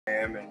I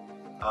am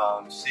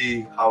and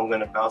see how I'm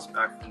going to bounce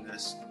back from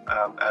this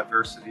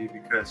adversity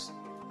because,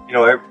 you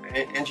know,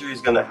 injury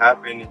is going to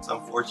happen. It's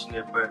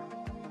unfortunate, but,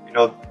 you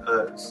know,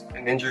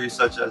 an injury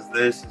such as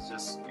this is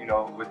just, you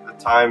know, with the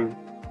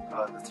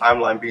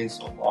timeline being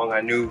so long,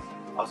 I knew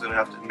I was going to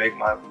have to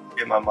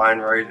get my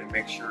mind right and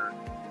make sure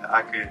that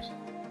I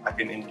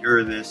can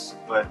endure this.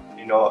 But,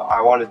 you know,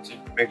 I wanted to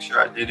make sure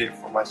I did it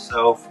for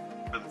myself,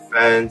 for the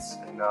fans,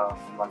 and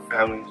for my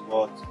family as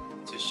well,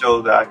 to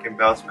show that I can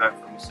bounce back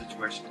from a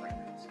situation like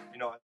this. You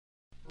know.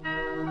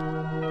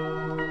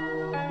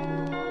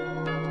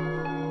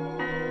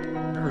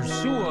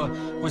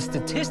 Ursua was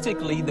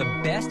statistically the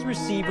best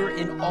receiver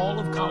in all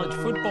of college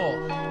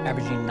football,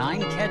 averaging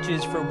 9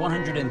 catches for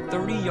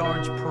 130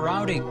 yards per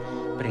outing.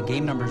 But in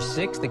game number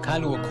 6, the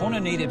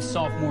Kailua native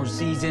sophomore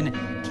season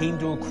came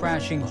to a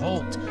crashing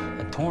halt.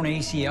 A torn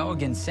ACL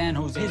against San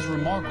Jose, his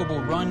remarkable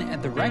run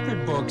at the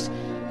record books,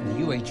 and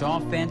the UH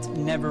offense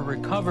never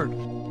recovered.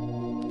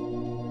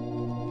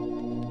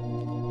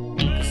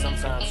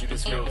 Sometimes you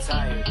just feel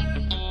tired,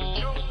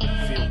 you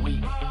feel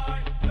weak,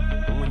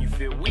 and when you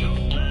feel weak,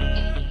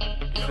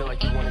 you feel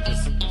like you want to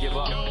just give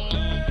up.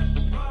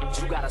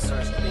 But you gotta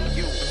search within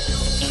you,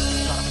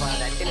 try to find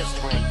that inner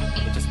strength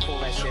and just pull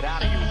that shit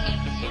out of you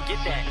and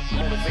get that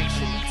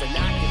motivation to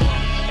not give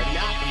up and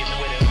not be a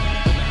quitter, no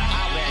matter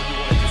how bad you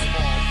want to just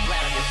fall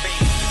flat on your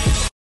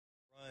face.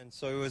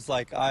 So it was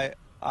like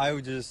I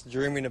was just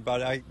dreaming about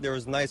it. There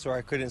was nights where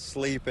I couldn't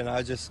sleep, and I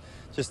was just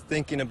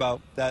thinking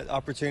about that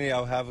opportunity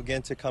I'll have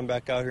again to come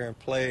back out here and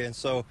play. And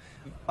so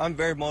I'm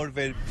very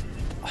motivated.